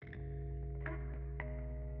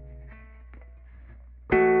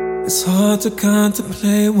It's hard to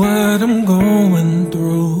contemplate what I'm going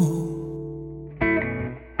through.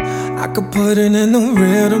 I could put it in a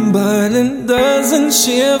rhythm, but it doesn't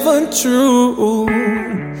shiver true.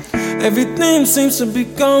 Everything seems to be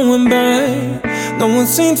going by. No one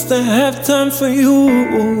seems to have time for you.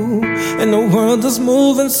 And the world is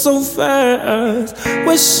moving so fast.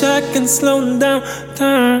 Wish I can slow down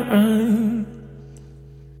time,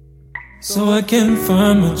 so I can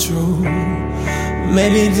find my truth.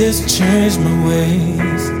 Maybe just change my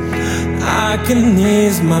ways. I can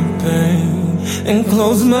ease my pain and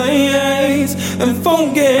close my eyes and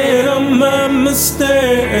forget all my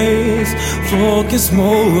mistakes. Focus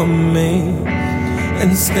more on me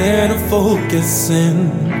instead of focusing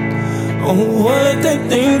on what they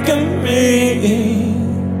think of me.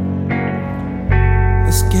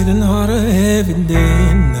 It's getting harder every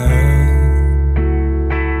day now.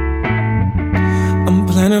 I'm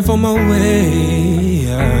planning for my way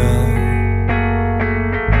out.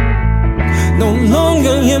 No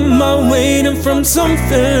longer am I waiting from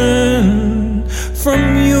something from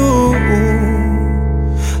you.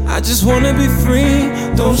 I just wanna be free,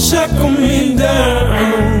 don't shackle me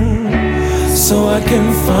down, so I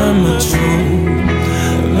can find my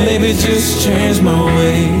truth. Maybe just change my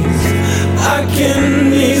ways. I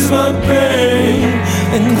can ease my pain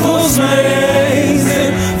and close my eyes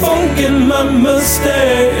and forget my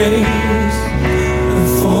mistakes and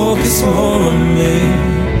focus more on me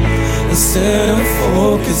instead of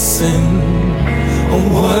focusing on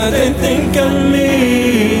what they think of me.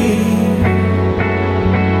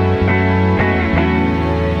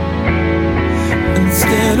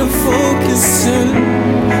 Instead of focusing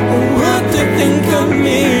on what they think of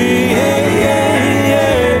me. Yeah, yeah,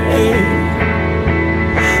 yeah.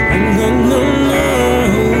 No, no, no.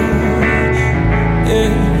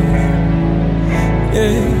 Yeah,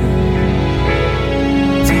 yeah.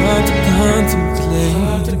 It's hard to contemplate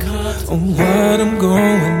on what I'm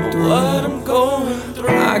going through.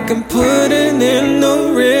 I can put it in a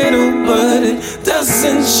riddle, but it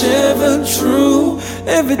doesn't shiver true.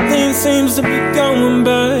 Everything seems to be going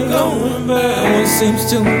by. No one seems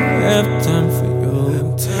to have time for you.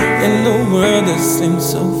 In the world that seems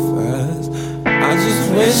so fast, I just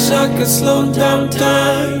wish I could slow down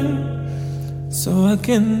time, so I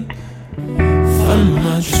can find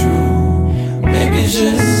my truth. Maybe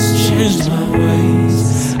just change my ways.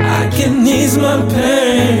 I can ease my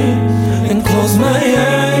pain and close my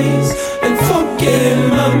eyes and forget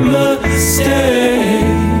my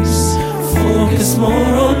mistakes. Focus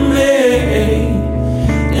more on me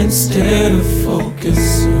instead of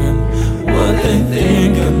focusing what they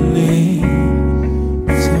think of me,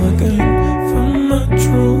 so I can find my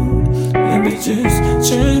truth. Maybe just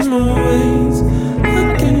change my ways. I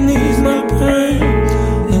can ease my pain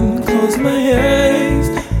and close my eyes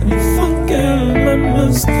and forget my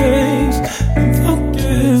mistakes and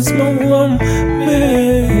focus more on me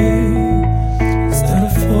instead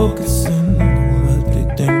of focusing on what they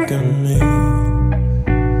think of me.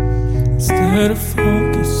 Instead of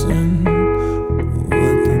focusing on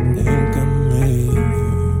what they think of me.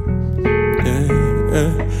 Yeah,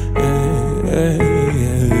 yeah, yeah,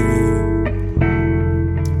 yeah.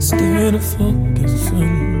 Instead of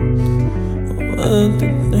focusing on what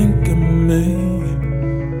they think of me,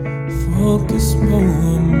 focus more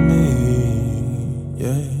on me.